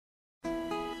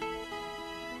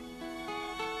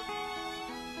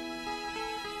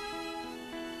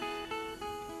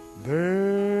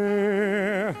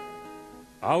There,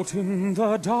 out in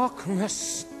the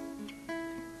darkness,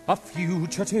 a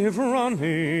fugitive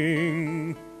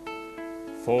running,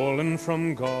 fallen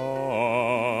from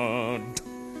God,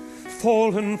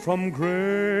 fallen from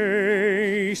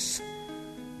grace.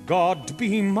 God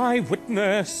be my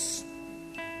witness,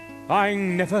 I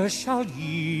never shall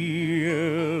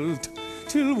yield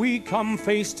till we come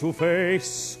face to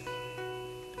face,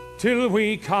 till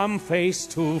we come face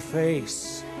to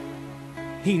face.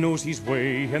 He knows his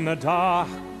way in the dark,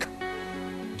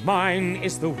 mine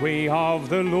is the way of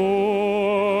the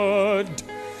Lord.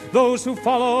 Those who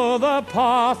follow the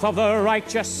path of the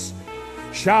righteous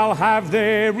shall have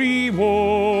their reward.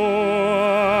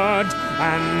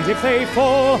 And if they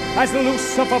fall as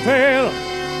Lucifer fell,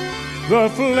 the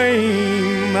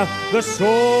flame, the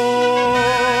sword,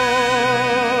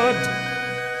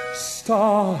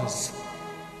 stars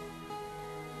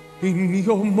in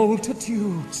your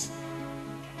multitudes,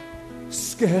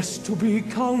 scarce to be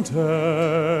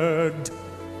counted,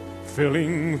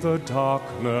 filling the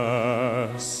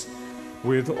darkness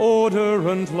with order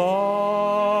and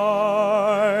light.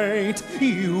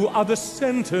 You are the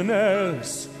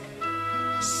sentinels,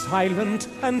 silent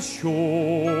and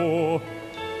sure,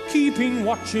 keeping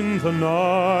watch in the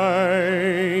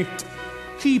night,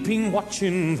 keeping watch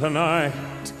in the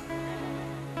night.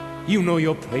 You know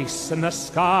your place in the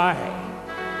sky,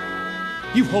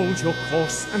 you hold your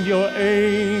course and your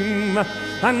aim,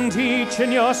 and each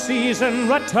in your season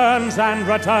returns and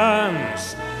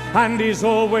returns, and is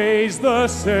always the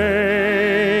same.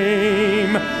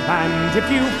 And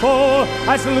if you fall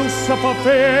as Lucifer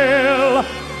fell,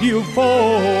 you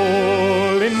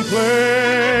fall in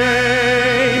flames.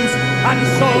 And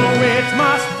so it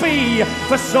must be,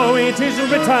 for so it is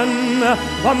written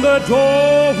on the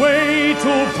doorway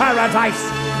to paradise,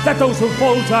 that those who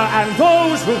falter and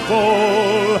those who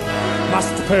fall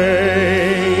must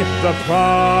pay the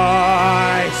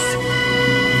price.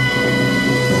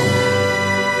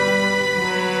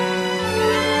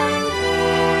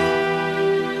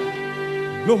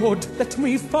 Lord, let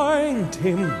me find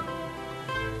him,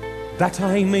 that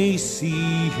I may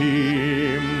see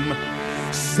him.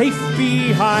 Safe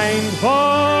behind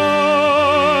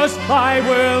bars, I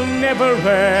will never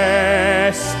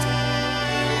rest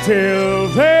till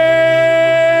then.